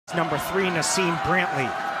Number 3, Naseem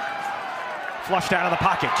Brantley. Flushed out of the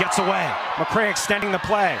pocket, gets away. McCray extending the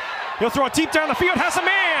play. He'll throw it deep down the field, has a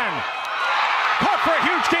man! Caught for a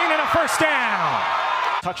huge gain and a first down.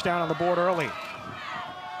 Touchdown on the board early.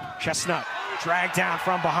 Chestnut dragged down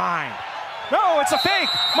from behind. No, it's a fake.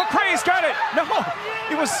 McCray's got it. No,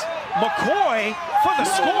 it was McCoy for the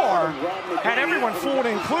score. Had everyone fooled,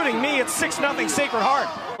 including me. It's 6-0 Sacred Heart.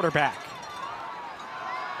 Quarterback.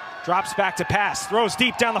 Drops back to pass, throws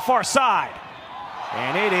deep down the far side.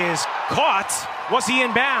 And it is caught. Was he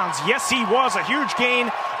in bounds? Yes, he was. A huge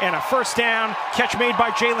gain and a first down. Catch made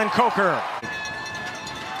by Jalen Coker.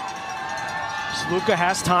 Sluka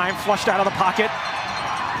has time, flushed out of the pocket.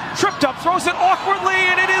 Tripped up, throws it awkwardly,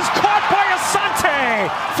 and it is caught by Asante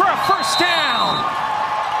for a first down.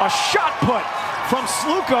 A shot put from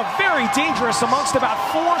Sluka, very dangerous amongst about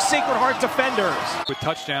 4 Sacred Heart defenders. With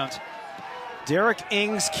touchdowns. Derek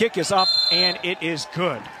Ng's kick is up, and it is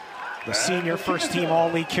good. The senior first-team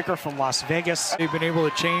All-League kicker from Las Vegas. They've been able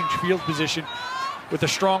to change field position with a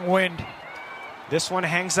strong wind. This one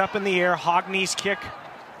hangs up in the air. Hogney's kick.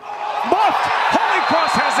 Muffed! Holy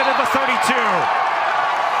Cross has it at the 32.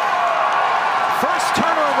 First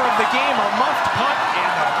turnover of the game, a muffed punt,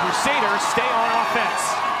 and the Crusaders stay on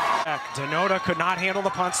offense. Denota could not handle the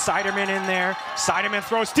punt. Siderman in there. Siderman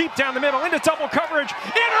throws deep down the middle into double coverage.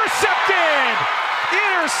 Intercepted!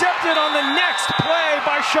 Intercepted on the next play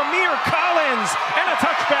by Shamir Collins, and a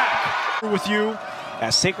touchback. With you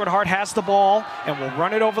as Sacred Heart has the ball and will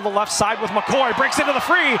run it over the left side with McCoy. Breaks into the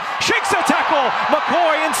free, shakes a tackle.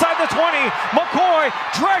 McCoy inside the 20. McCoy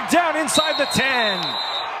dragged down inside the 10.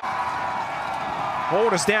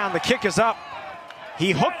 Hold is down, the kick is up.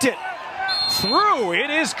 He hooked it through, it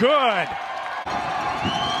is good.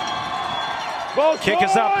 Kick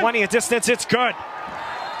is up, plenty of distance, it's good.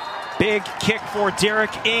 Big kick for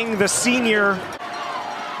Derek Ng, the senior.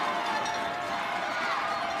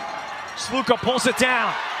 Sluka pulls it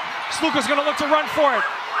down. Sluka's gonna look to run for it.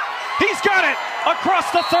 He's got it across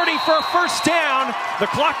the 30 for a first down. The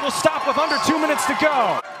clock will stop with under 2 minutes to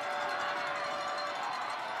go.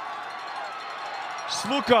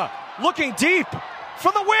 Sluka looking deep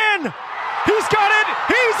for the win. He's got it.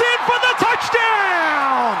 He's in for the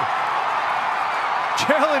touchdown.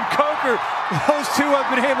 Jalen Coker, those two have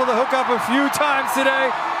been able to hook up a few times today.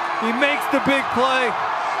 He makes the big play.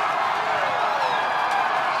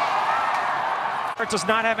 Does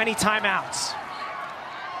not have any timeouts.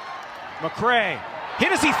 McCray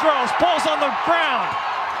hit as he throws. Ball's on the ground.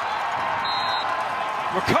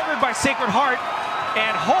 Recovered by Sacred Heart.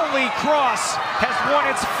 And Holy Cross has won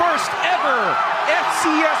its first ever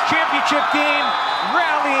FCS championship game,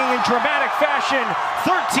 rallying in dramatic fashion.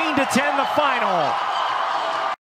 13-10 the final.